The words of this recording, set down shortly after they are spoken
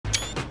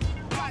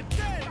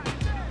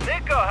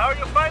Niko, how are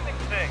you finding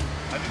things?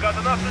 Have you got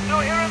enough to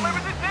do here in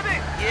Liberty City?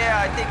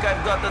 Yeah, I think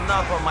I've got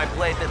enough on my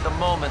plate at the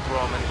moment,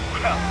 Roman.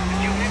 Well, if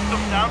you need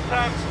some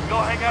downtime, go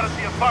hang out at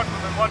the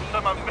apartment and watch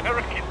some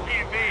American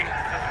TV.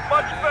 It's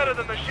much better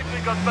than the shit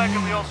we got back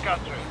in the old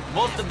country.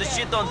 Most of the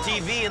shit on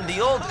TV in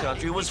the old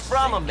country was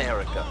from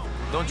America.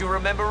 Don't you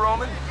remember,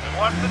 Roman?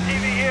 Watch the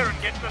TV here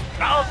and get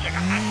nostalgic.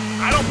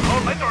 I don't know,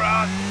 later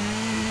on.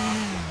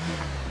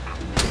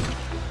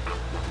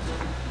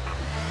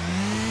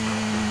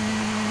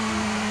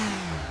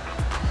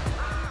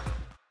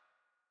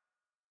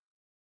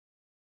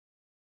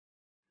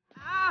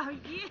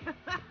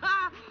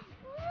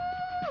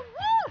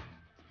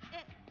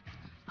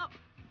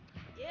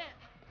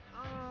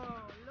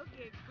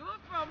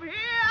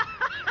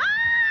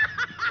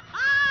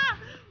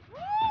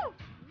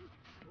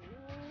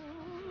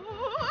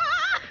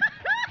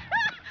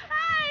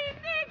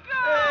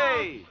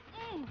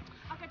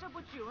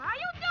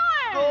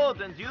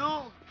 And you?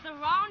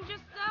 Surround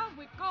yourself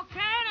with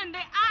cocaine and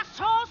the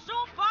assholes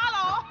soon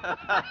follow.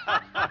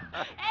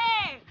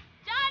 Hey,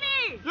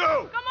 Johnny!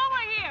 Yo! Come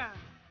over here.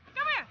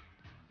 Come here.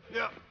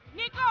 Yeah.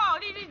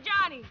 Niko, this is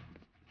Johnny.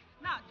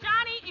 Now,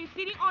 Johnny is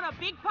sitting on a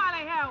big pile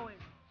of heroin.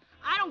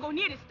 I don't go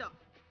near this stuff,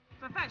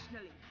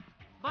 professionally.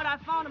 But I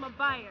found him a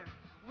buyer.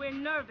 We're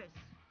nervous.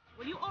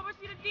 Will you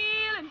oversee the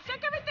deal and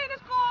check everything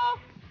is cool?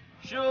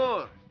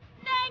 Sure.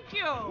 Thank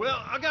you.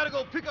 Well, I gotta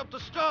go pick up the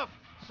stuff,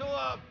 so,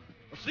 I'll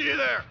see you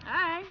there. All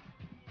right.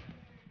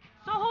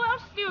 So who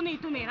else do you need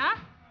to meet, huh?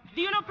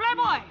 Do you know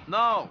Playboy?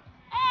 No.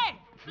 Hey,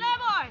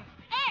 Playboy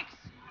X.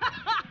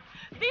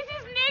 This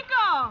is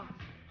Niko.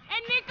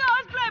 And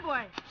Niko is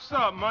Playboy. What's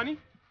up, money?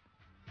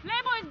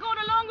 Playboy is going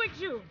along with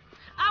you.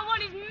 I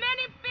want as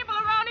many people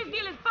around this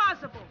deal as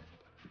possible.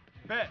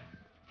 Bet.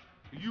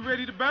 Are you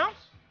ready to bounce?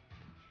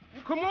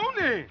 Well, come on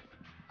then.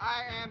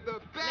 I am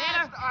the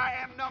best. Later. I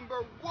am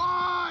number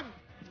one.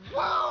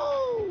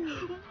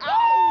 Whoa!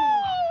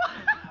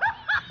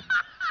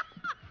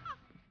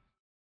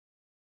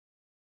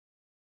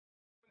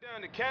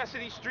 Down to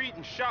Cassidy Street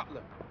and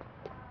Shotler.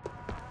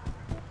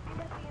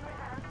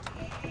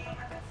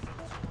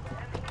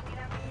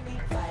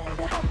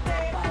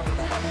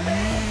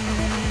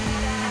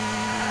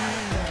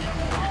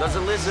 Does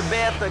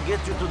Elizabeta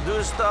get you to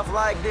do stuff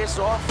like this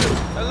often?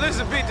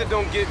 Elizabeta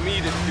don't get me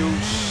to do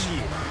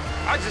shit.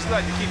 I just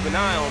like to keep an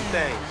eye on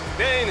things.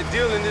 There ain't a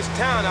deal in this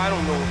town I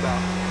don't know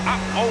about. I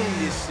own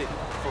this city,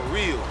 for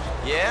real.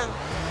 Yeah?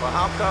 Well,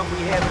 how come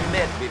we haven't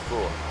met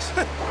before?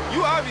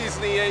 You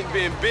obviously ain't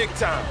been big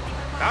time.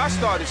 I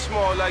started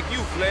small like you,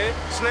 Flair.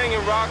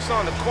 Slinging rocks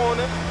on the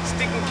corner,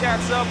 sticking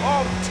cats up,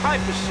 all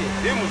type of shit.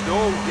 Them was the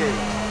old days.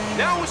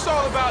 Now it's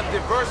all about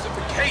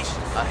diversification.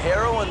 A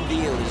heroin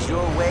deal is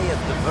your way of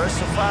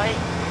diversifying?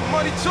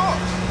 Money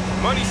talks.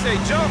 Money say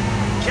jump,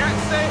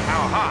 cats say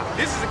how high.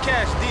 This is a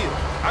cash deal.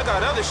 I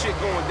got other shit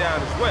going down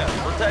as well.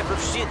 What type of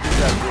shit you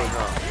got going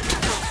on?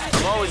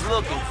 I'm always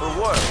looking for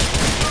work.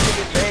 If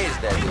it pays,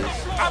 that is.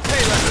 I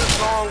pay like a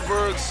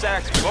Songbird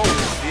sax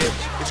bonus, bitch.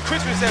 It's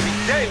Christmas every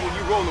day when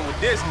you rolling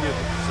with this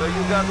nigga. So you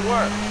got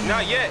work?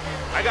 Not yet.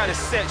 I gotta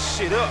set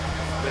shit up.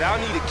 But I'll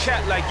need a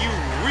cat like you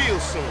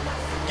real soon.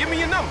 Give me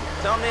your number.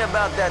 Tell me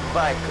about that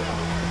biker.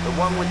 The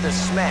one with the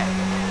smack.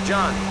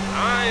 Johnny.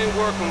 I ain't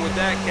working with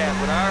that cat,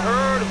 but I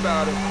heard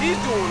about him. He's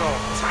doing all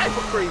type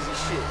of crazy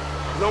shit.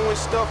 Blowing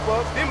stuff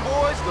up. Them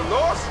boys, the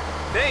Lost,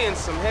 they in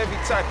some heavy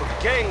type of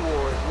gang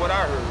war is what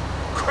I heard.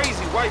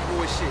 Crazy white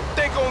boy shit.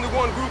 Think only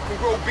one group can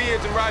grow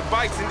beards and ride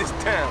bikes in this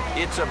town.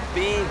 It's a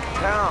big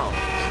town.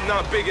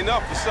 Not big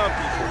enough for some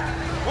people.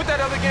 What that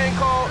other gang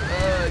called?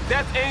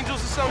 Death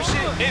Angels or some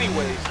shit?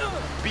 Anyways,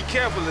 be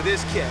careful of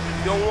this cat.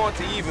 You don't want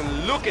to even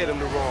look at him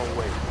the wrong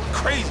way.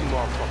 Crazy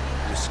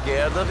motherfucker. You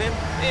scared of him?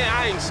 Yeah,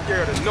 I ain't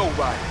scared of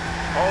nobody.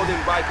 All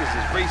them bikers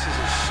is racist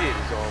as shit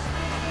is all.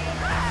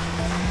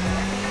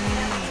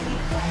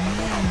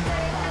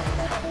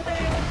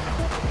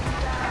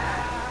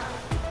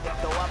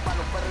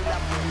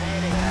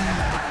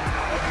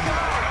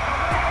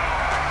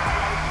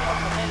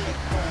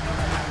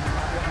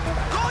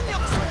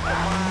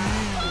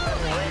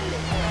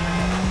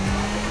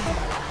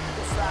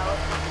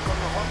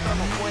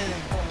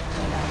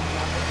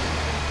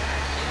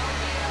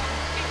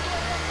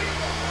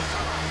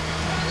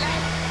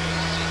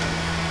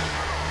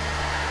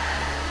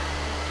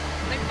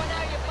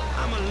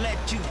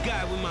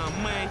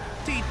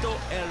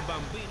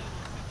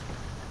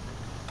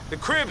 The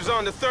crib's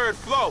on the 3rd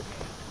floor.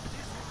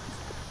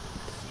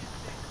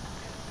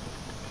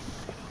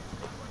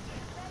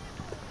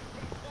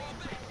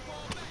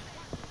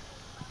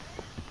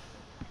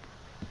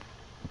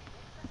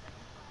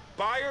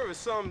 Buyer is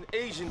some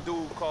Asian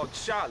dude called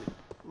Charlie.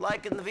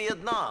 Like in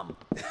Vietnam.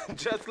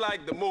 Just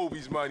like the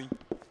movies, money.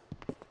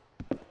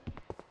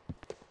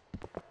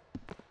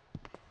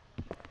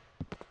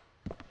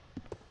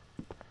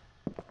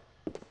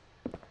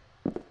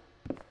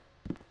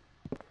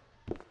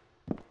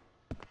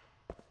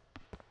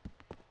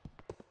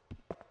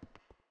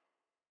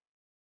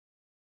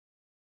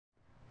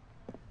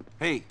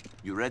 Hey,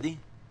 you ready?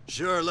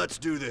 Sure, let's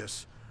do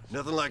this.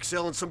 Nothing like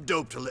selling some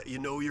dope to let you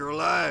know you're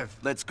alive.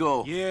 Let's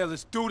go. Yeah,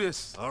 let's do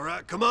this. All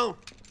right, come on.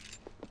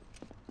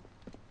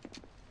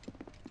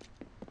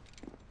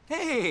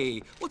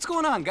 Hey, what's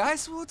going on,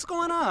 guys? What's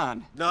going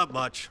on? Not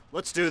much.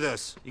 Let's do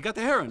this. You got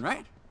the heroin,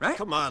 right? Right?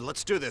 Come on,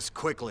 let's do this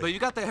quickly. But you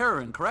got the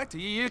heroin, correct?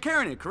 You're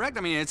carrying it, correct?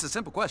 I mean, it's a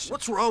simple question.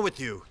 What's wrong with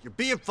you? You're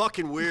being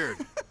fucking weird.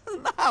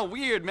 Not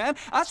weird, man.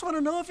 I just want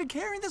to know if you're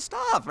carrying the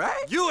stuff,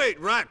 right? You ain't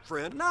right,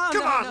 friend. No,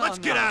 Come on, no, let's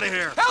get out of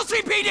here.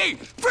 LCPD!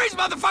 Freeze,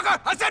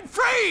 motherfucker! I said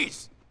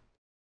freeze!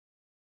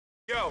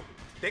 Yo,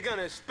 they're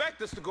gonna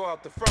expect us to go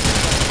out the front.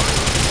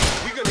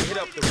 We're gonna hit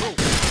up the roof.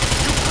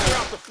 You clear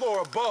out the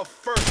floor above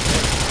first.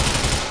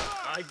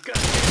 I got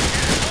it.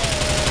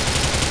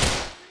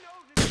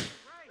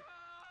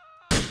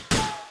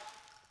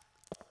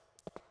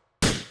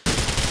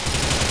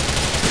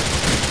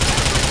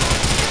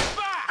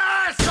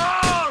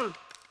 Asshole!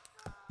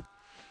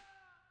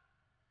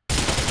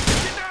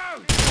 Get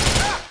down!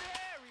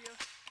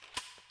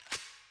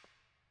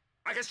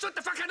 I can shoot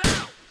the fucker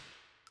now!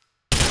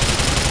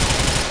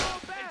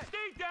 And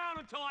stay down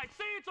until I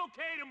say it's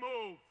okay to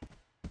move.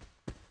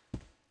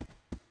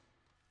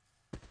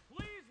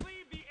 Please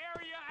leave the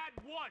area at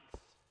once.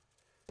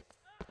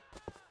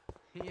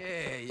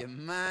 Yeah, you're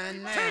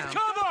mine now. Take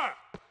cover!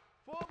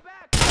 Fall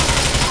back.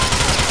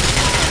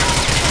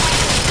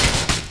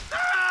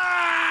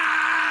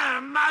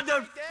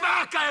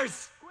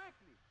 Motherfuckers!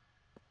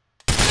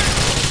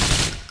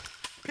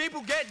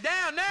 People get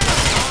down now.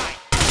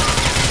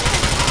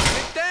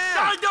 Get down.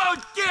 I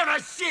don't give a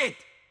shit!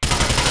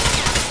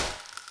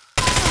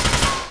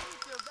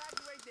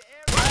 Evacuate the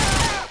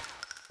area.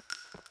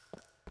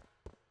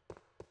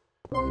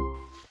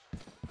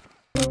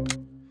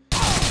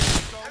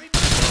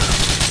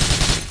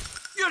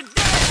 You're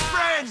dead,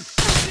 friends!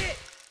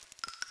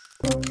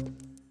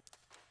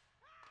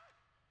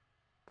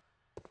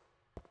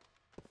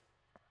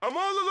 I'm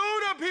all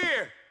alone up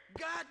here.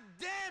 God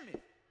damn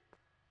it.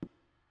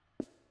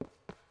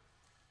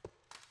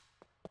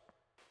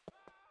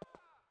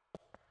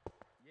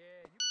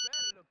 Yeah, you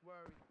better look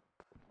worried.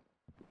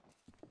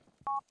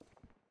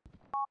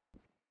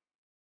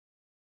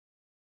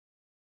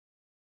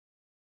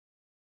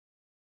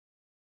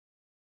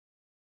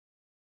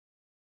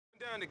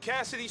 Down to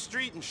Cassidy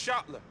Street and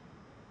Shotler.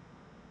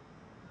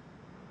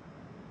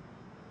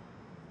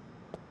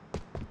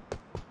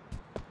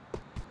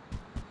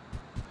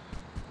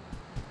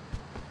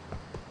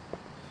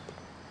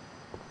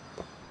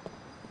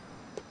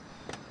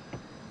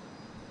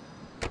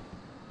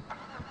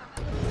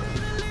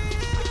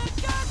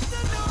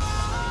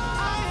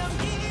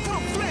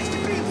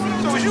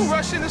 So is you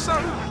Russian or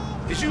something?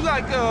 Is you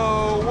like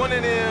one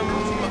of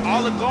them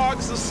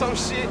oligarchs or some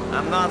shit?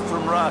 I'm not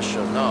from Russia,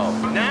 no.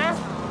 Nah?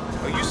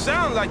 Oh, you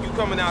sound like you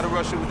coming out of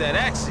Russia with that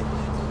accent.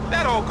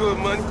 That all good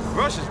money.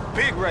 Russia's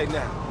big right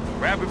now.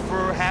 Rabbit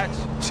fur hats,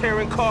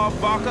 Cherenkov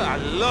vodka, I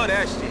love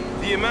that shit.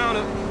 The amount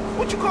of,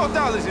 what you call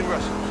dollars in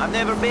Russia? I've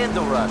never been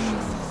to Russia,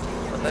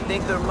 but I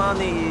think their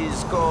money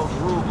is called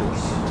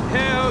rubles.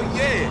 Hell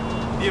yeah.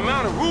 The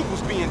amount of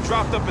rubles being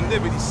dropped up in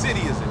Liberty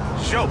City is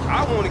a joke.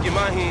 I want to get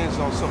my hands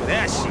on some of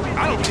that shit.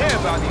 I don't care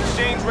about the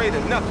exchange rate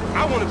or nothing.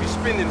 I want to be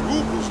spending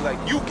rubles like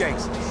you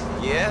gangsters.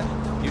 Yeah?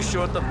 You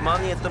short of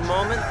money at the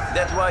moment?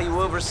 That's why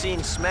you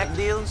overseeing smack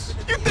deals?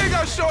 You think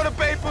I'm short of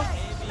paper?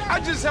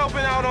 I'm just helping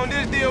out on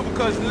this deal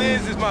because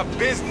Liz is my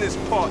business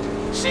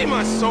partner. She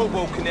my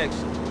Sobo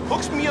connection.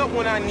 Hooks me up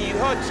when I need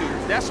her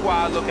to. That's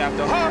why I look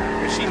after her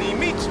when she need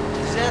me to.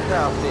 Is that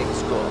how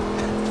things go?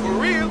 For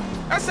real?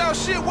 That's how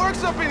shit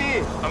works up in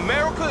here.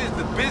 America is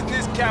the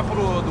business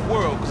capital of the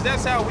world, because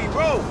that's how we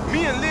roll.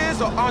 Me and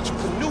Liz are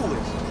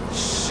entrepreneurs.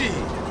 Shit.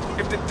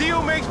 If the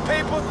deal makes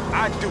paper,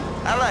 I do.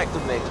 I like to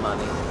make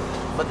money,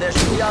 but there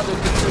should be other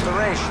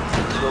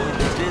considerations. Go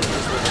into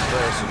business with a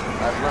person.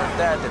 I've learned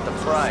that at the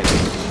Pride.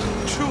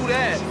 True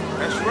that.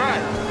 That's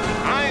right.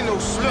 I ain't no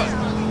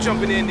slut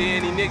jumping into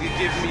any nigga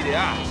giving me the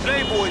eye.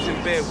 Playboy's in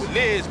bed with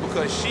Liz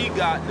because she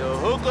got the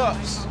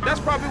hookups. That's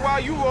probably why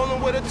you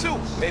rolling with her too.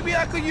 Maybe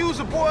I could use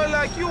a boy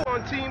like you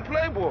on Team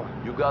Playboy.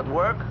 You got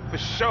work? For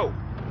sure.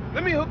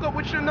 Let me hook up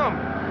with your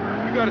number.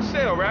 You got a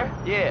sale, right?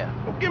 Yeah.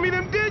 Well, give me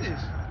them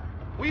digits.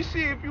 We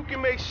see if you can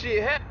make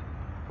shit happen.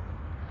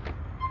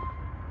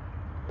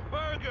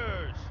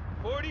 Burgers,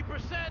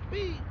 40%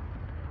 beef.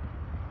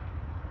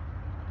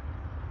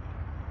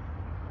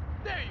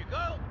 There you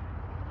go.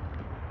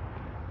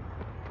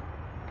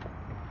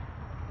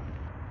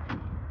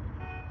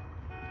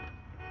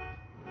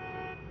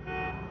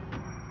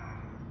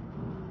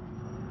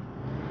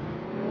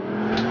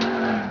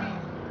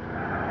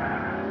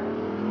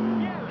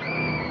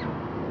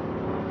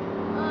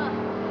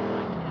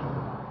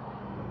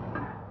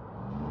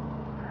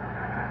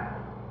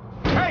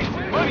 Hey,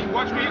 buddy,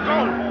 watch where you're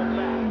going.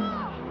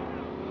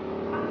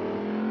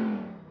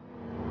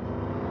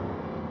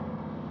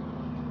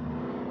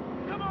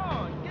 Come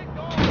on, get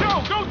going.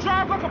 No, don't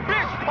drive like a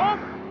bitch,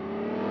 punk!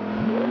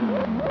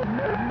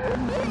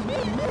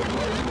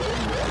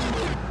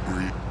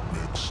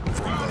 Remix.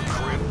 From the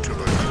crib to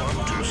the club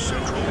to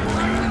central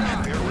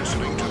booking, they're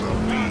listening to the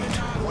beat.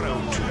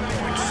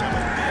 102.7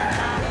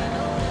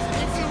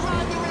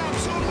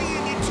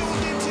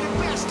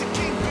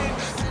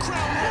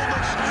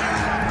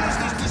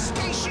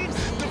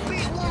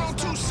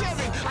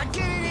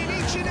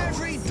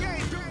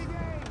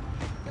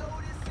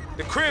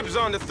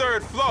 on the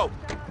 3rd floor.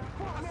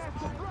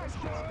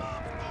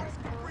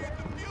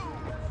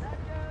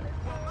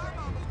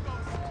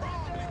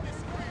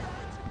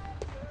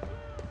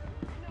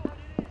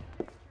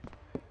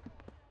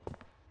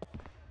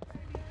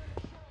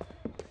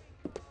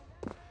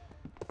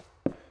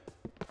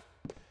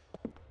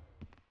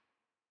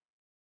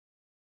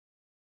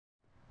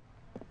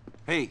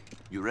 Hey,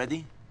 you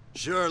ready?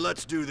 Sure,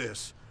 let's do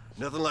this.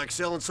 Nothing like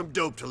selling some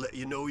dope to let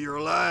you know you're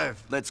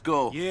alive. Let's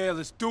go. Yeah,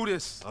 let's do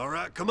this. All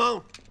right, come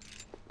on.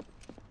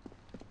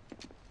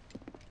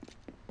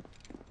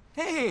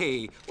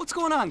 Hey, what's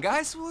going on,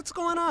 guys? What's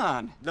going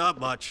on? Not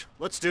much.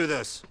 Let's do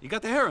this. You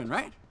got the heroin,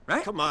 right?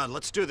 Right? Come on,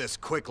 let's do this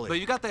quickly. But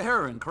you got the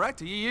heroin,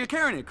 correct? You're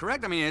carrying it,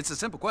 correct? I mean, it's a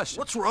simple question.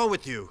 What's wrong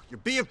with you? You're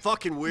being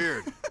fucking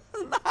weird.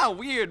 Not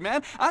weird,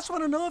 man. I just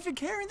want to know if you're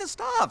carrying the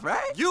stuff,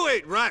 right? You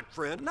ain't right,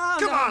 friend. No,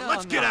 Come no, on, no,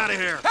 let's get no. out of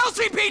here.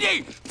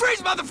 LCPD!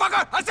 Freeze,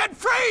 motherfucker! I said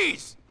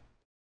freeze!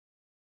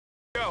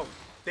 Yo,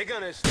 they're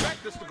gonna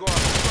expect us to go out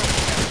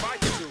and fight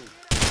the dude.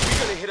 We're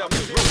gonna hit up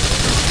his room.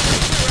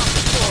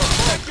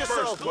 Check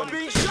yourself, we're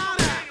being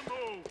shot at!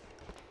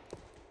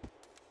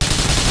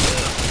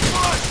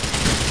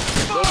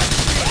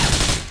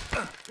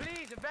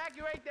 Please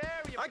evacuate the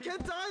area. I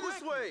can't die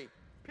this way.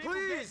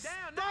 Please,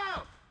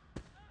 stop!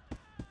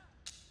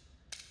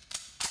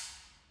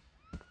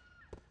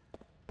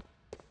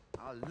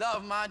 I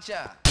love my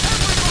job.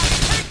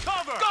 Take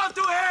cover! Go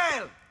to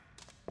hell!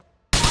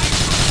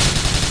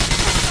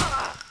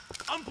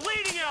 I'm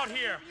bleeding out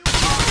here!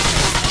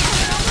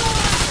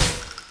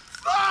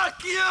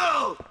 Fuck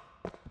you!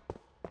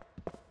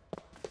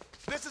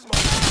 This is my...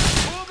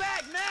 Pull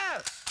back now!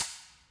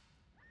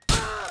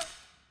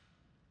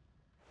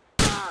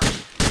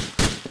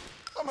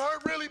 I'm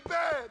hurt really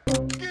bad.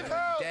 Get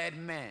help! Dead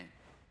man.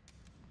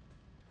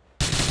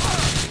 The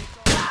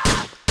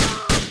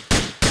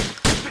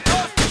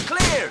coast is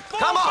clear!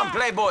 Come on,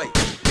 Playboy!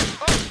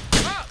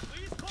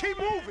 Keep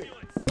moving!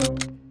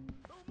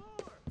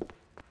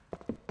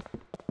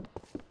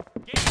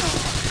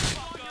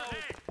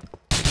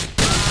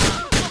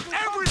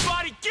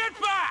 Everybody get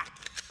back!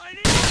 I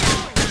need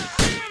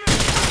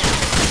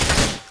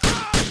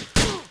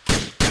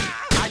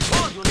I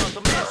told you not to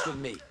mess with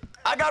me.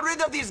 I got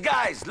rid of these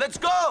guys. Let's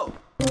go!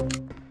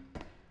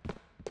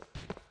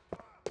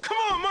 Come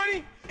on,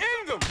 money!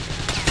 End them!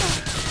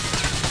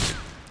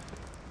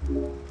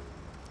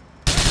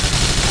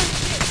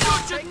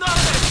 You should not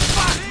have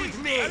fucked with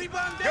me!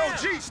 Yo,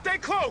 G, stay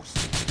close!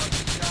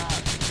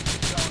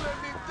 Don't let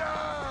me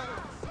die!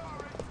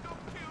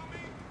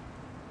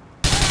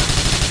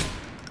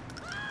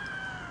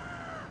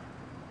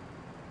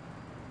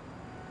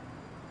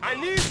 I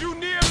need you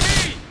near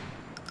me!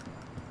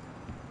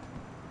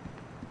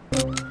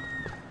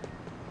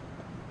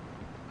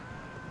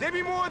 There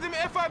be more of them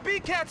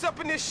FIB cats up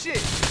in this shit!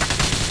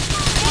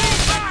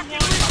 Move back!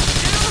 Get on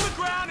the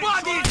ground and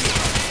What try is to it?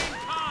 remain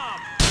calm!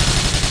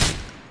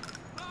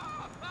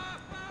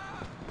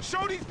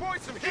 Show these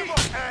boys some heat!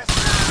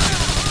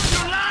 You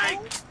like?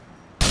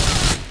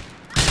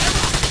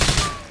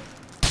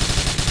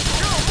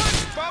 Yo,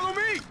 money, follow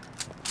me!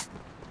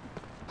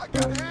 I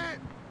got hit!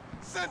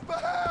 Send for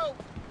help!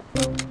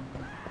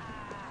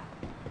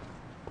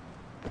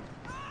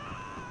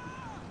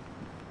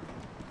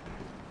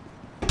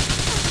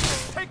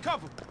 Take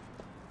cover!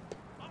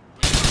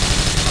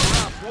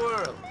 Rough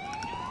world.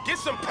 Get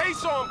some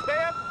pace on,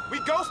 player! We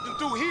ghosting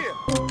through here!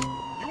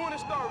 You wanna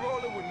start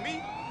rolling with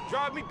me?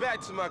 Drive me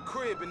back to my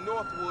crib in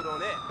Northwood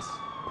on X.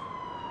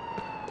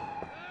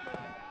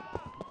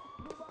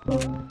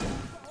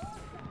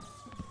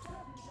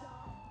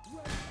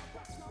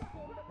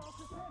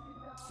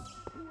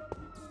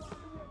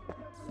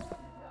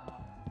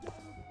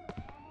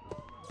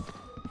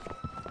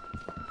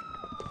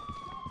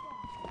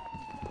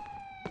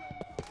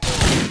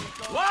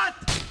 What?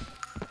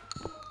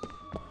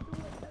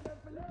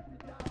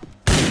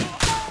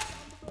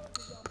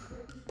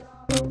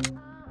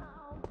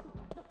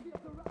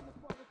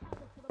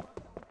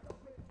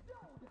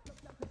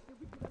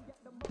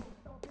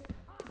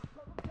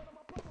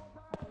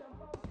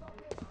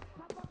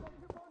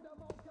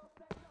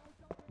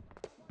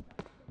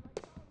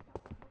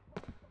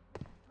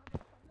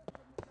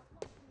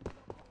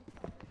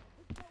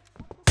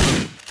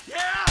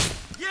 Yeah!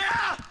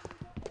 Yeah!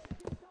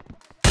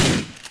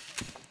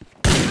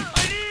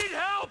 I need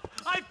help!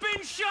 I've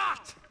been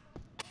shot!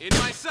 In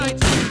my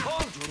sights!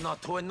 Told you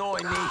not to annoy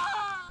me.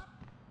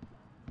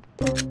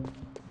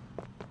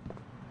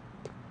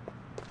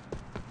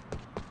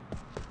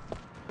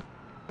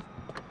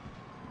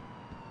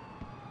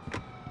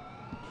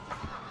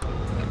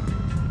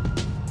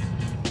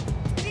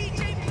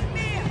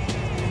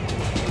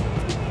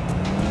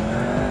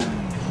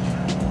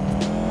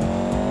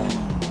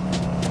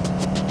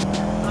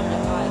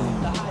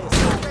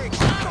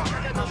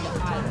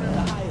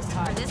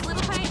 For this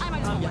little pain, I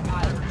might as well work.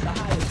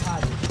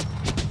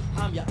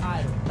 I'm your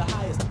idol, the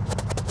highest.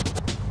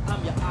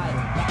 I'm your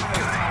idol, the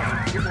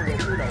highest. Numero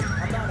uno.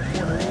 I'm not a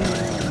quarter.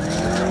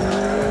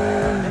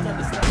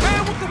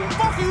 Man, what the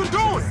fuck are you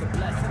doing? It's a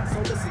blessing, so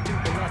listen to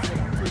the lesson.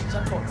 I preach, I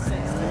talk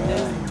sense.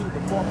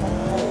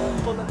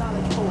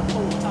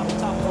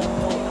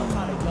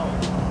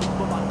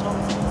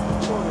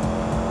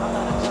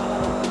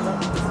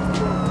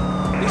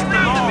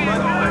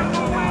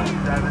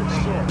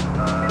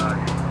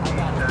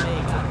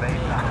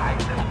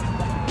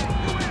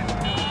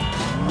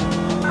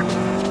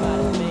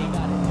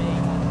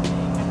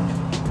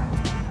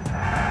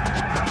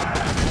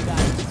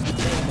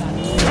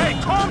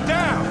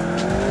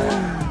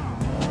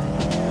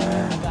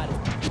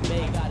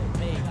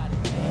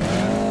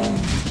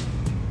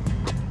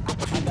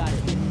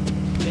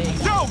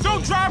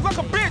 Don't drive like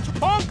a bitch,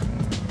 punk!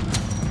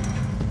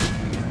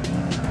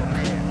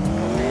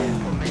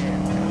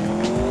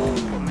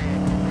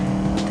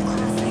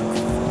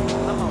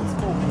 I'm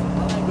outspoken.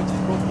 My language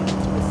is broken into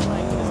a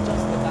slang, and it's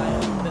just the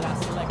dialect that I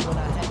select when I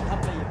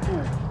play it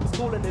cool. The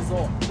schooling is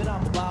all that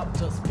I'm about,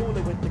 just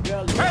fooling with the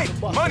girl. Hey,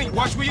 money,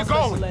 watch where you're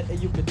going.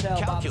 You can tell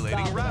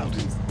Calculating route.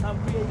 I'm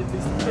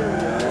creatively superior.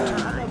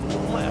 I never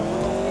will,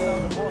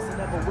 I'm the boss and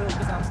never will,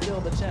 cause I'm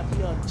still the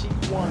champion.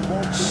 Cheap one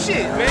won't be.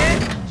 Shit,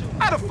 man!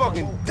 I'd have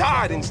fucking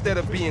died instead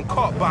of being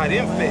caught by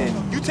them feds.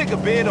 You take a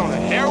bid on a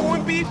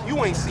heroin beef,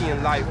 you ain't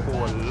seeing life for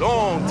a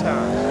long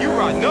time. You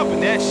riding up in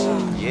that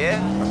shit. Yeah?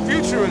 A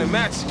future in a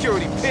max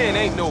security pen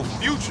ain't no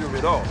future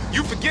at all.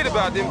 You forget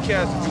about them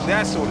cats who do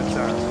that sort of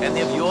time.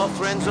 Any of your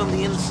friends on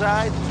the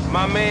inside?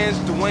 My man's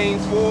Dwayne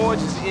Forge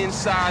is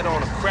inside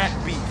on a crack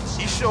beef.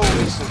 He showed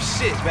me some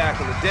shit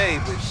back in the day,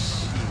 but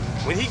shit,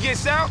 when he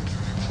gets out,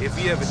 if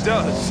he ever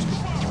does,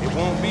 it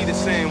won't be the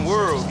same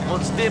world.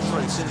 What's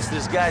different since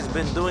this guy's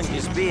been doing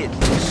his bid?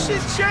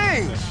 Shit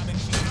changed.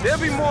 There'll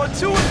be more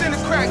to it than the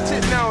crack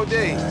tip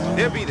nowadays.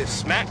 There'll be the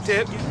smack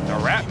tip, the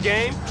rap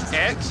game,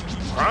 X,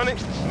 chronic,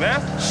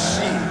 meth.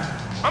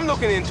 Shit. I'm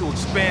looking into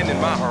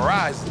expanding my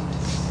horizons.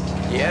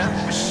 Yeah?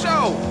 For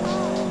sure.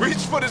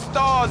 Reach for the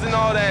stars and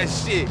all that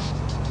shit.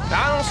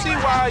 I don't see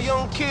why a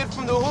young kid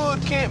from the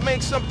hood can't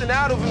make something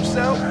out of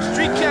himself.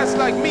 Street cats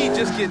like me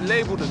just get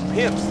labeled as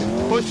pimps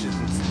and pushers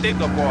and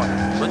stick-up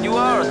artists. But you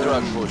are a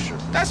drug pusher.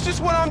 That's just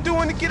what I'm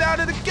doing to get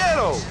out of the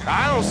ghetto.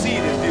 I don't see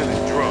it as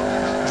dealing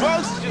drugs.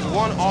 Drugs is just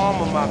one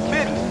arm of my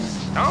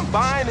business. I'm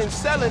buying and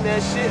selling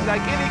that shit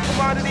like any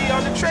commodity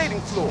on the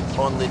trading floor.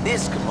 Only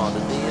this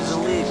commodity is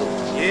illegal.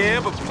 Yeah,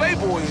 but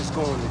Playboy is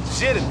going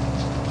legitimate.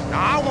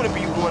 Now I want to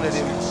be one of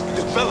them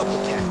developer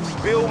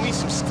cats. Build me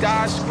some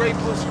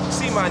skyscrapers,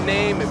 see my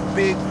name in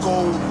big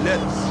gold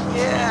letters.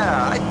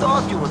 Yeah, I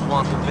thought you would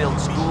want to build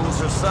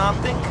schools or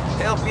something.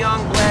 Help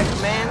young black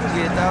men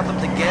get out of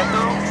the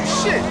ghetto.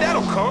 Shit,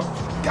 that'll come.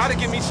 Gotta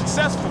get me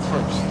successful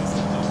first.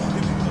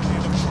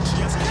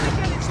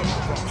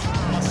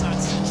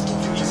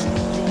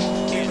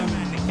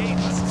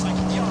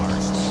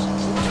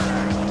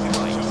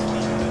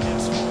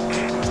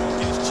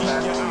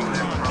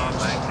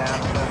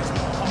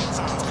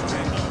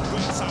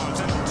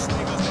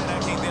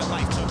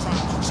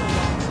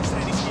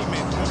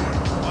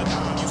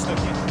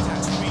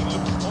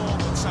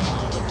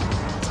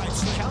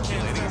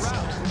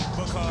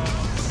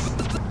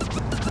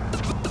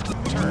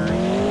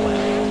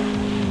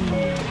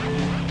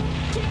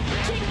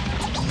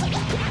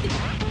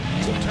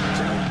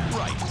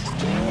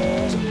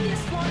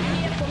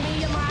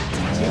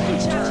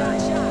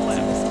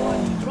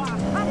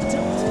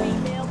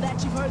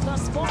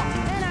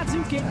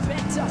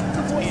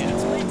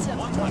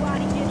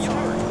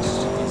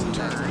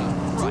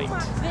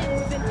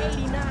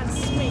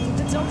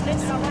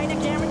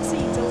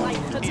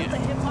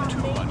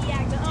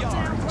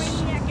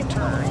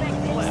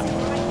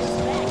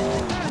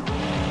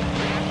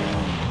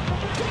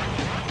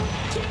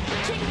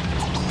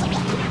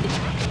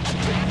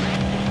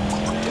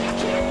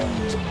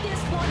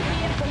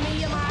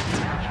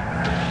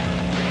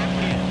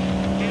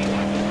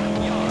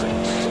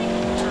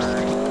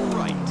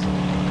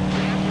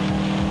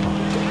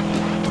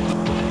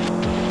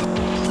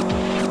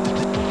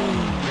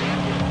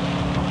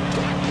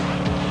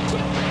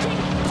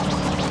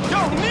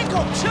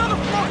 Chill the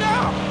fuck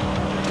out!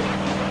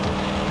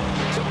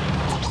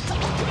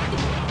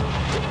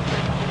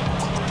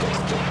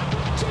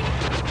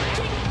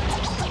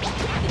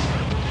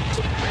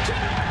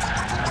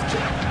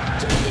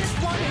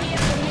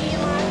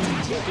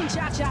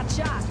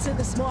 Cha-cha-cha to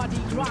the smarty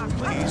rock.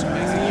 Please make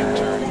a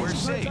U-turn. We're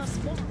safe.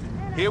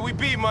 Here we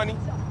be, money.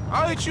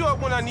 I'll hit you up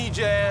when I need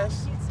your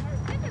ass.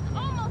 This is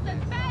almost as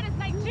bad as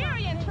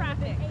Nigerian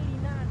traffic.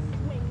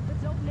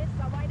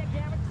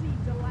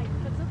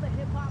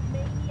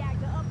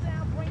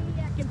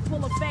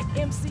 Full effect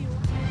MC.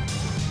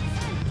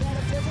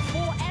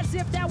 As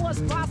if that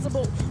was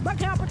possible. My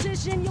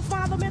competition, you'll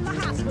find them in the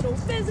hospital.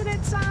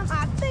 Visiting time,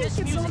 I think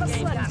it's on a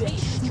Sunday.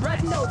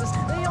 But notice,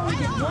 they only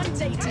get one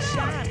day to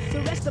shine.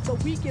 The rest of the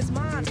week is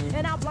mine,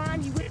 and I'll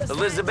blind you with the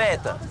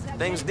Elizabeta,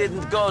 things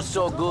didn't go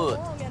so good.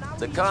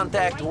 The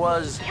contact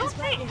was... You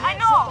see, I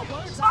know.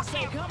 Fuck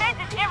you.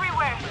 Feds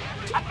everywhere.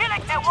 I feel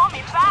like they want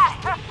me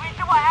back. Wait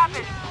till what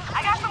happens.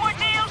 I got some more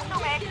deals to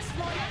make.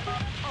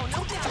 Oh,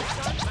 no doubt,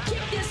 son.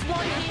 Keep this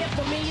one here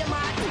for me and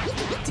my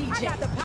DJ.